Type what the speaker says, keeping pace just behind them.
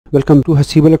Welcome to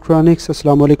Haseeb Electronics.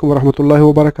 Assalamu alaikum wa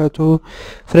rahmatullahi wa barakatuh.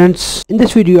 Friends, in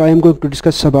this video I am going to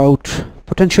discuss about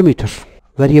potentiometer,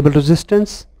 variable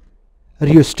resistance,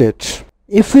 rheostat.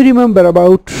 If we remember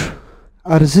about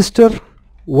a resistor,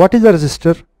 what is a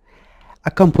resistor?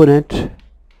 A component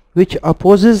which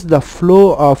opposes the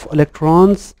flow of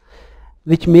electrons,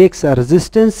 which makes a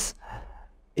resistance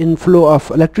in flow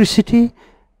of electricity.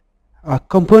 A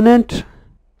component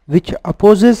which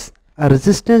opposes a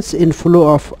resistance in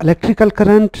flow of electrical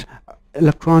current,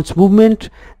 electrons movement,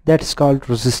 that is called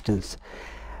resistance.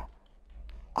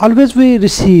 Always we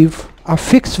receive a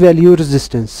fixed value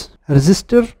resistance.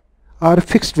 Resistor are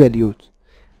fixed values,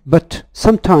 but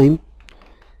sometime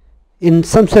in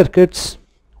some circuits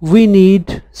we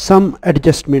need some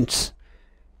adjustments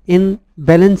in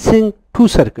balancing two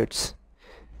circuits.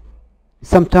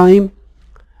 Sometime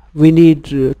we need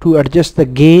to adjust the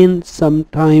gain,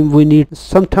 sometime we need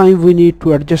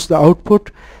to adjust the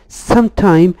output,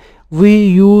 sometime we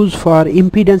use for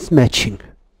impedance matching.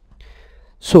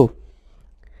 So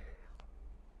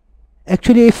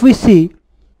actually if we see,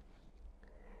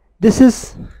 this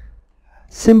is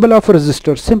symbol of a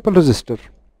resistor, simple resistor.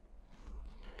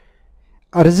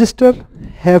 A resistor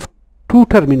have two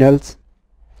terminals.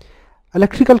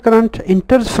 Electrical current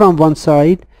enters from one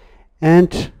side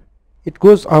and it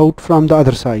goes out from the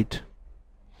other side,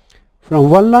 from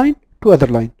one line to other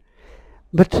line.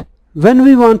 But when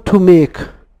we want to make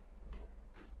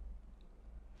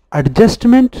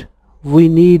adjustment, we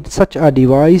need such a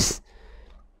device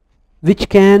which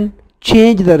can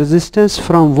change the resistance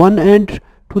from one end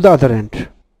to the other end.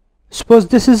 Suppose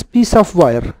this is piece of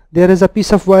wire, there is a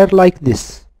piece of wire like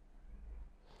this.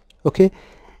 Okay,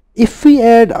 if we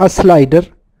add a slider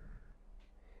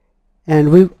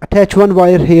and we attach one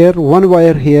wire here,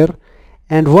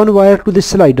 and one wire to this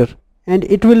slider, and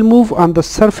it will move on the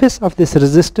surface of this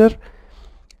resistor,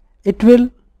 it will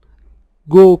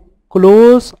go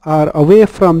close or away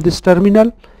from this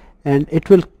terminal and it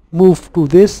will move to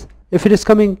this. If it is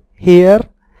coming here,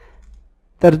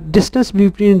 the distance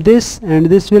between this and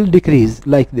this will decrease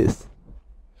like this,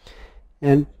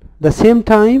 and the same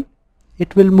time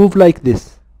it will move like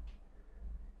this.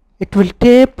 It will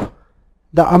tape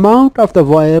the amount of the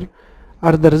wire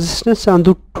or the resistance on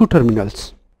the two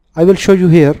terminals. I will show you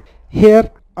here.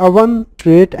 Here a one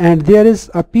straight, and there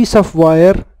is a piece of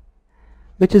wire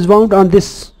which is wound on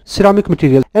this ceramic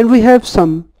material, and we have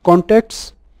some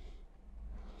contacts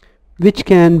which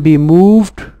can be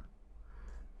moved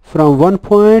from one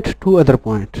point to other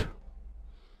point,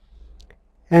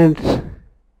 and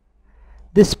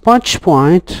this punch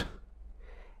point,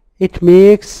 it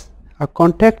makes a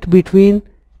contact between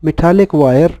metallic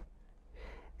wire,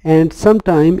 and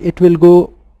sometime it will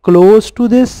go close to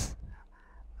this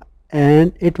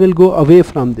and it will go away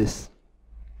from this.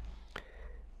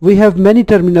 We have many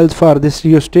terminals for this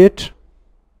rheostat.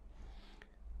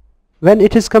 When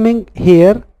it is coming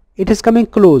here, it is coming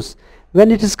close. When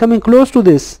it is coming close to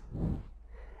this,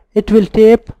 it will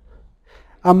tape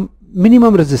a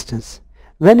minimum resistance.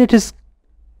 When it is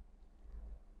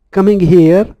coming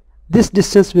here, this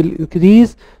distance will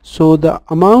increase, so the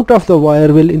amount of the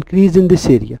wire will increase in this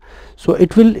area, so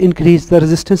it will increase the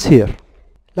resistance here.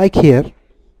 Like here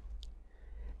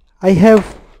I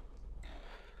have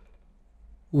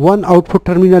one output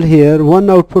terminal here, one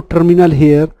output terminal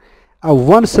here,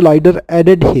 one slider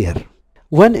added here.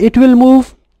 When it will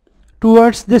move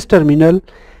towards this terminal,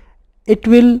 it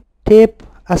will tape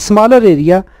a smaller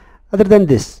area other than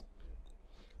this.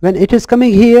 When it is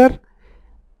coming here,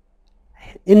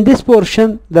 in this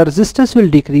portion the resistance will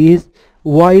decrease,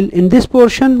 while in this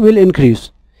portion will increase,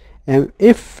 and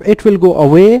if it will go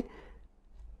away,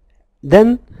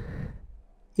 then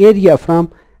area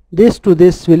from this to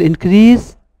this will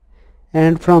increase,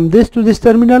 and from this to this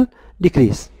terminal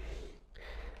decrease.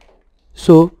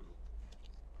 So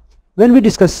when we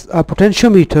discuss a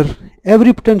potentiometer,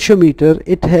 every potentiometer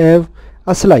it have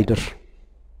a slider,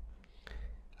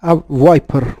 a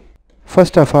wiper.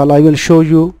 First of all I will show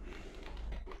you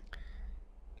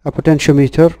a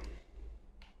potentiometer.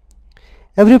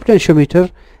 Every potentiometer,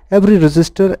 every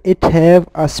resistor, it have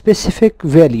a specific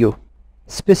value,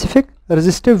 specific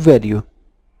resistive value.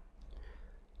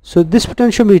 So this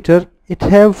potentiometer, it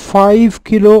have 5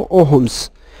 kilo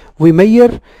ohms. We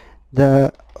measure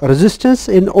the resistance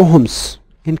in ohms,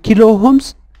 in kilo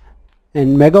ohms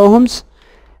and mega ohms.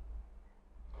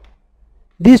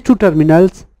 These two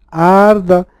terminals are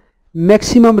the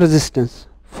maximum resistance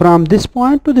from this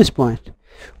point to this point,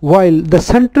 while the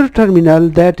center terminal,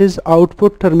 that is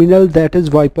output terminal, that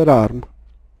is wiper arm.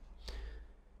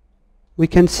 We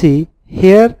can see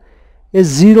here is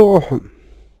 0 ohm,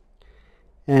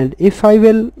 and if I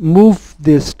will move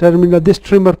this terminal, this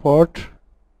trimmer pot,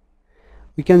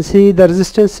 we can see the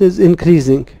resistance is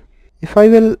increasing. If I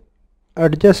will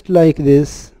adjust like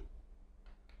this,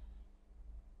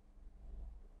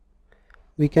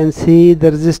 we can see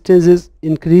the resistance is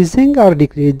increasing or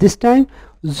decreasing. This time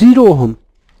 0 ohm,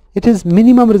 it is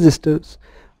minimum resistance,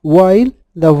 while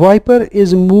the wiper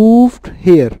is moved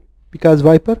here, because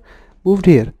wiper moved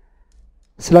here,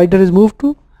 slider is moved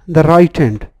to the right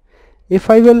hand. If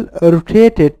I will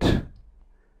rotate it,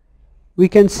 we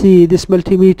can see this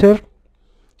multimeter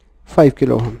 5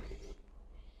 kilo ohm.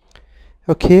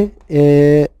 Okay,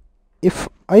 if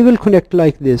I will connect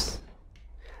like this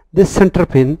center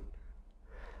pin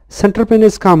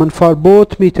is common for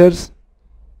both meters,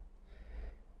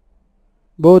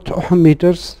 both ohm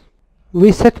meters.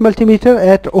 We set multimeter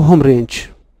at ohm range.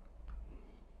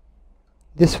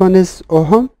 This one is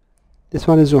ohm, this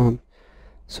one is ohm.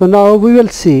 So now we will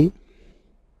see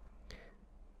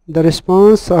the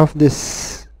response of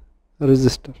this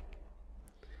resistor.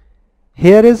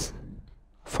 Here is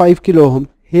 5 kilo ohm,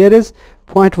 here is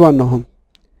 0.1 ohm.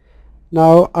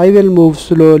 Now I will move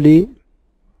slowly.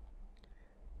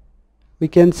 We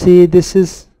can see this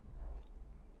is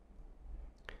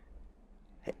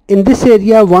in this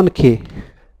area 1K,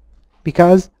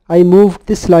 because I moved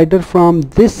this slider from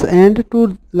this end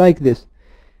to like this,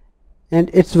 and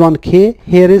it's 1K.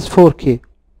 Here is 4K.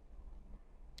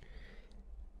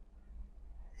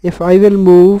 If I will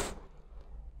move,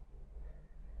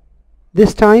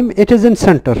 this time it is in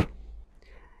center.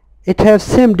 It has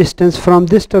same distance from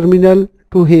this terminal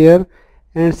to here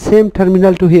and same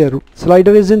terminal to here.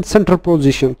 Slider is in center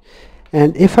position,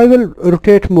 and if I will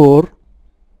rotate more,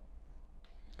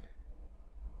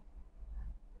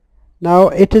 now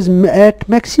it is at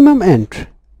maximum end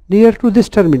near to this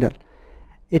terminal.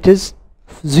 It is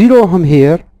 0 ohm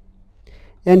here,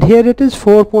 and here it is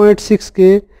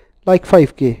 4.6K, like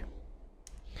 5K.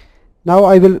 Now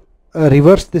I will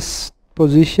reverse this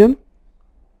position.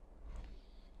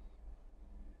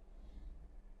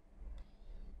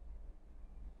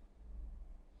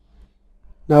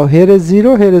 Now here is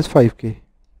 0, here is 5K.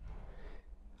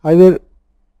 I will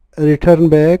return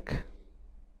back.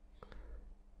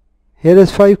 Here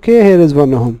is 5K, here is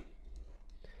 1 ohm.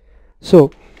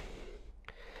 So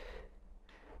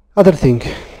other thing,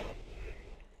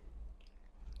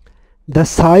 the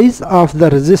size of the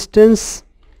resistance,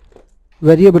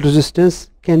 variable resistance,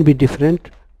 can be different.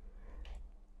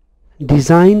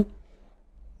 Design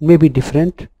may be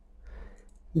different.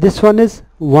 This one is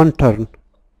 1 turn,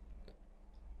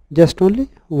 just only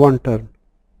 1 turn.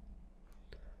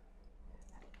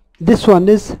 This one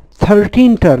is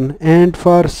 13 turn, and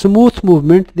for smooth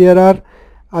movement there are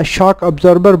shock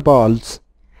absorber balls.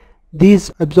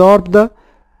 These absorb the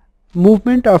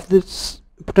movement of this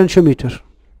potentiometer.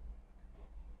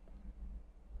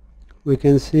 We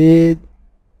can see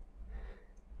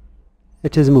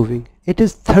it is moving. It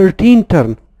is 13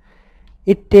 turn.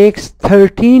 It takes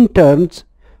 13 turns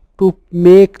to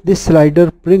make this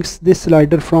slider, brings this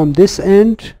slider from this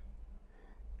end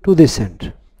to this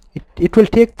end. It will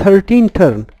take 13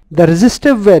 turn. The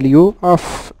resistive value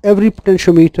of every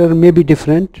potentiometer may be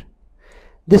different.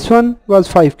 This one was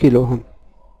 5 kilo ohm.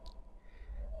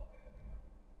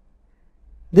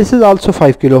 This is also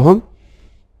 5 kilo ohm.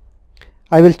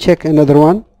 I will check another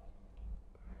one.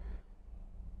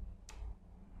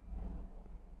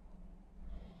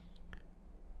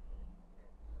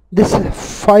 This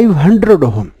 500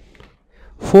 ohm,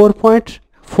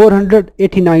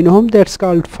 4.489 ohm, that's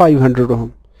called 500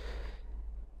 ohm.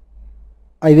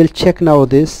 I will check now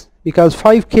this, because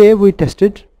 5K we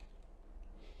tested.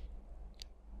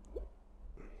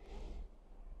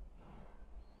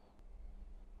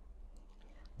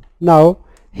 Now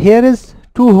here is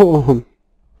 2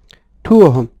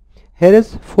 ohm, here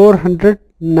is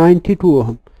 492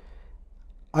 ohm.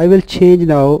 I will change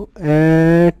now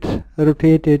at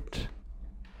rotate it.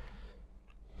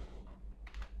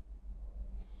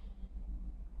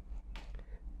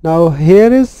 Now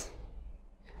here is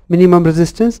minimum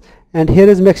resistance and here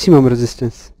is maximum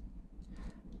resistance.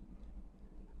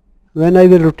 When I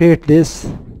will rotate this,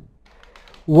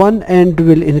 one end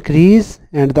will increase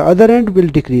and the other end will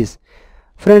decrease.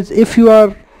 Friends, if you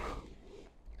are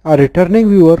a returning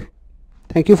viewer,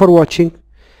 thank you for watching.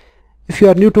 If you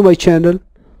are new to my channel,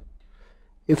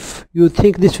 if you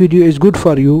think this video is good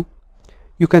for you,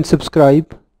 you can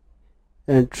subscribe,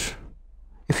 and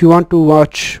if you want to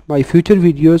watch my future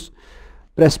videos,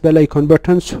 press bell icon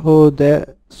button so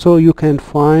you can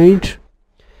find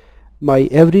my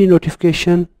every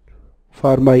notification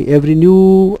for my every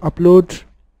new upload.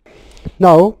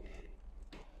 Now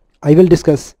I will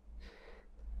discuss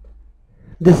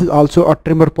This is also a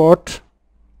trimmer pot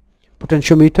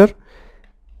potentiometer.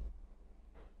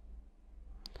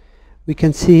 We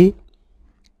can see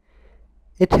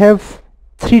it have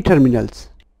 3 terminals.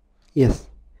 Yes,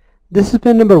 this is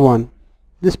pin number 1,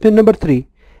 this pin number 3,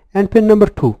 and pin number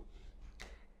 2.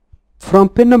 From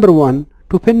pin number 1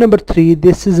 to pin number 3,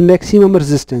 this is maximum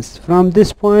resistance. From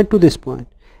this point to this point,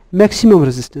 maximum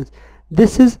resistance.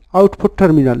 This is output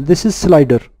terminal, this is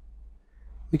slider.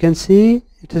 We can see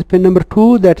it is pin number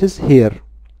 2, that is here.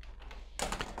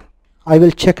 I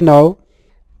will check now.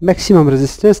 Maximum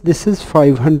resistance, this is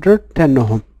 510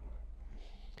 ohm,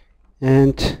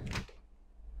 and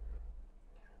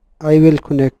I will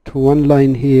connect one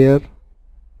line here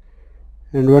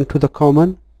and one to the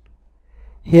common.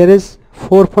 Here is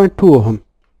 4.2 ohm.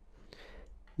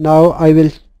 Now I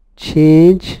will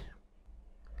change.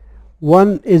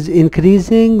 One is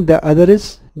increasing, the other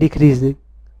is decreasing.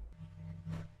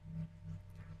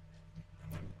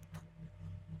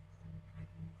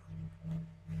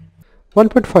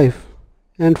 .5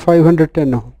 and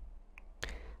 510 ohm.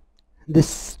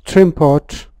 This trim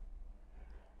pot,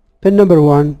 pin number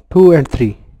 1, 2 and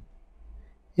 3.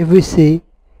 If we see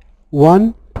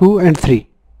 1, 2 and 3,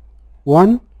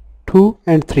 1, 2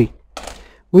 and 3,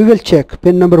 we will check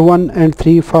pin number 1 and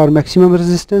 3 for maximum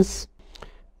resistance.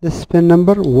 This is pin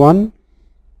number 1,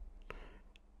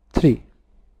 3,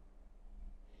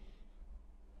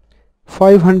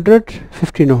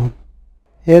 515 ohm.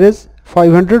 Here is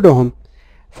 500 ohm.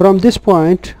 From this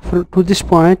point to this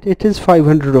point, it is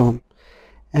 500 ohm.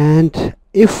 And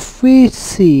if we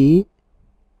see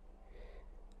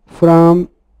from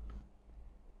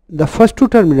the first 2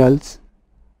 terminals,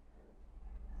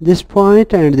 this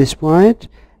point and this point,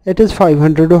 it is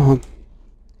 500 ohm.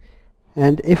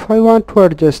 And if I want to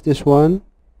adjust this one,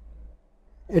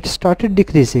 it started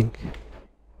decreasing.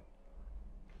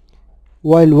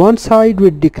 While one side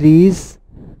will decrease,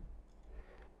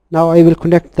 now I will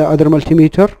connect the other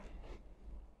multimeter,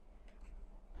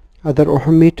 other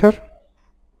ohm meter.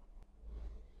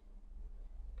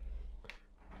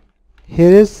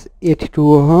 Here is 82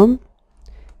 ohm,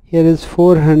 here is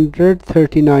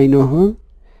 439 ohm.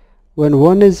 When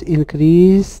one is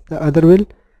increased, the other will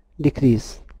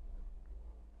decrease.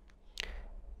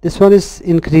 This one is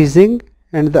increasing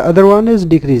and the other one is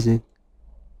decreasing.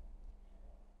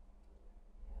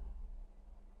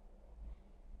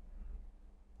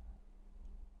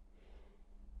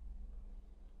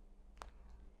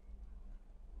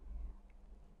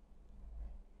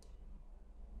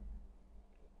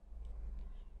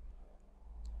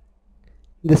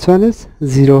 This one is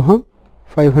 0 ohm,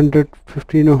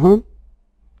 515 ohm.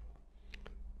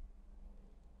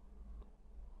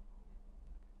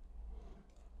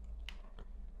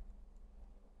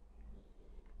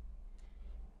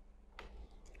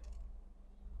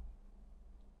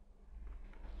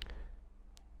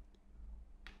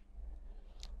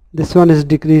 This one is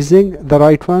decreasing, the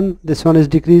right one, this one is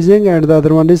decreasing and the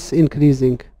other one is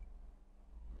increasing.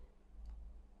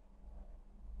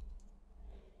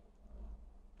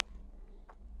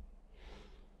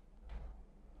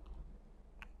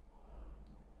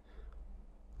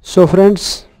 So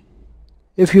friends,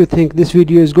 if you think this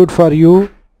video is good for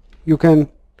you, you can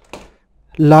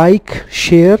like,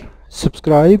 share,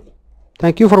 subscribe.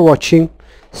 Thank you for watching.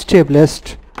 Stay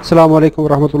blessed. Assalamu alaikum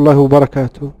wa rahmatullahi wa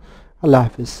barakatuh. Allah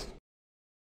Hafiz.